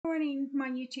my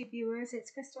YouTube viewers.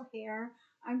 It's Crystal here.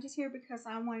 I'm just here because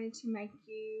I wanted to make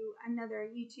you another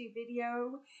YouTube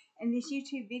video. And this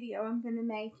YouTube video I'm going to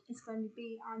make is going to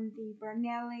be on the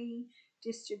Bernoulli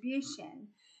distribution.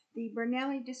 The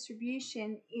Bernoulli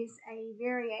distribution is a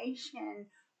variation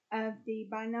of the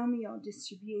binomial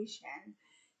distribution.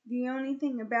 The only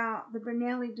thing about the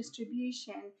Bernoulli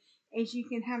distribution is you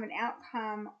can have an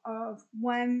outcome of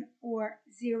 1 or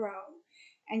 0.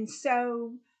 And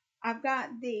so I've got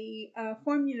the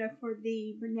formula for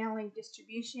the Bernoulli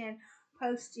distribution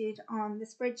posted on the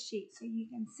spreadsheet so you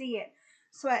can see it.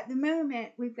 So at the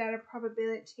moment, we've got a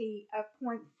probability of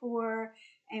 0.4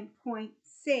 and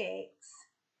 0.6.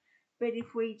 But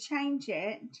if we change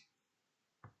it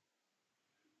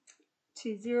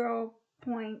to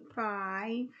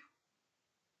 0.5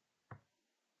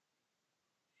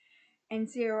 and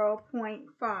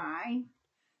 0.5,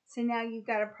 so now you've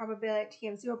got a probability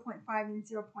of 0.5 and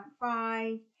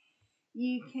 0.5.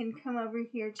 You can come over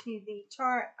here to the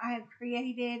chart I have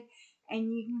created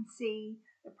and you can see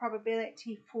the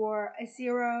probability for a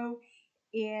 0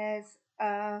 is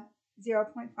 0.5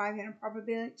 and a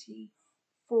probability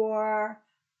for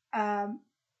 1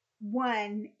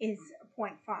 is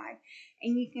 0.5.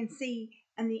 And you can see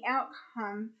in the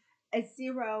outcome a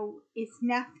 0 is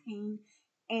nothing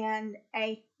and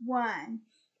a 1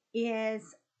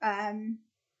 is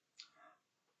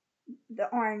the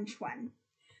orange one.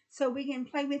 So we can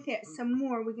play with it some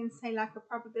more. We can say like a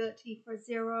probability for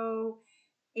 0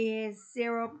 is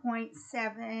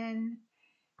 0.7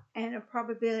 and a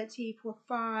probability for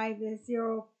 5 is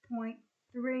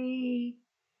 0.3.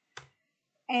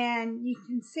 And you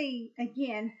can see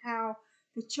again how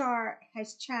the chart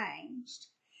has changed.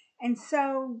 And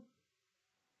so,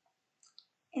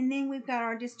 and then we've got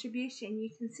our distribution. You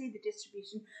can see the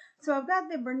distribution. So I've got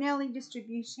the Bernoulli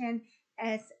distribution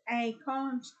as a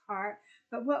column chart,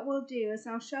 but what we'll do is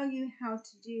I'll show you how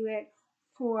to do it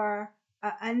for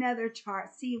another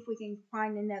chart. See if we can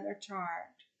find another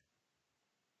chart.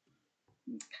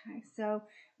 Okay, so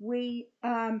we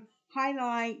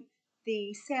highlight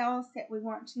the cells that we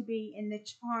want to be in the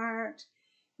chart.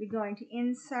 We're going to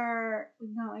insert,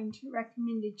 we're going to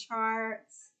recommended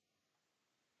charts.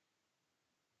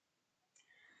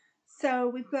 So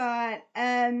we've got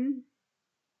a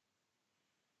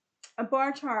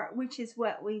bar chart, which is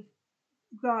what we've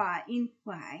got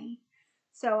anyway.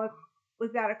 So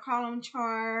we've got a column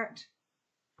chart,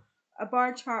 a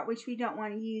bar chart, which we don't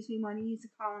want to use. We want to use a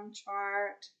column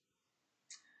chart.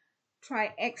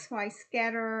 Try XY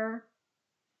scatter.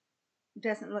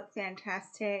 Doesn't look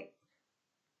fantastic.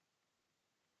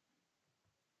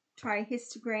 Try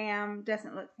histogram.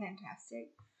 Doesn't look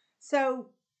fantastic.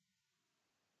 So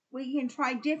we can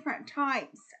try different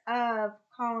types of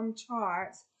column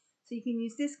charts. So you can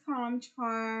use this column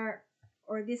chart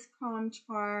or this column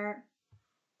chart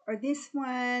or this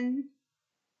one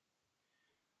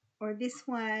or this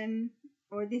one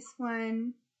or this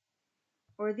one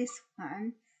or this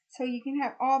one. So you can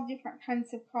have all different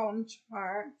kinds of column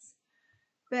charts,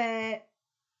 but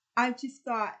I've just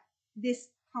got this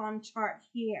column chart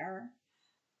here.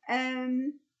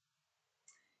 And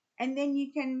then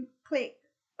you can click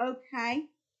OK.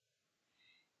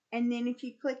 And then if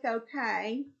you click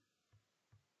OK,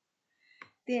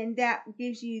 then that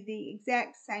gives you the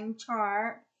exact same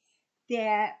chart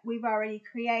that we've already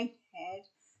created.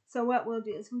 So what we'll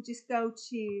do is we'll just go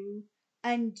to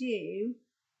undo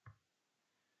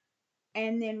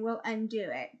and then we'll undo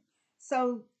it.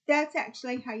 So that's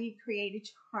actually how you create a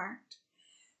chart.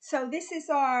 So this is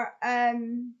our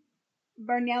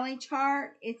Bernoulli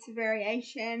chart. It's a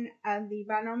variation of the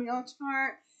binomial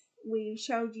chart. We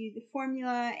showed you the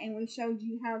formula and we showed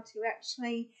you how to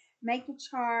actually make a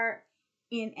chart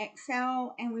in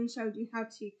Excel, and we showed you how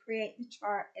to create the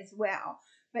chart as well.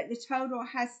 But the total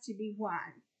has to be 1.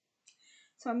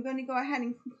 So I'm going to go ahead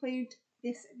and conclude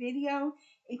this video.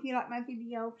 If you like my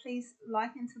video, please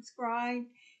like and subscribe.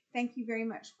 Thank you very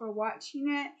much for watching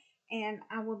it, and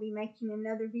I will be making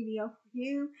another video for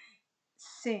you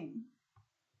soon.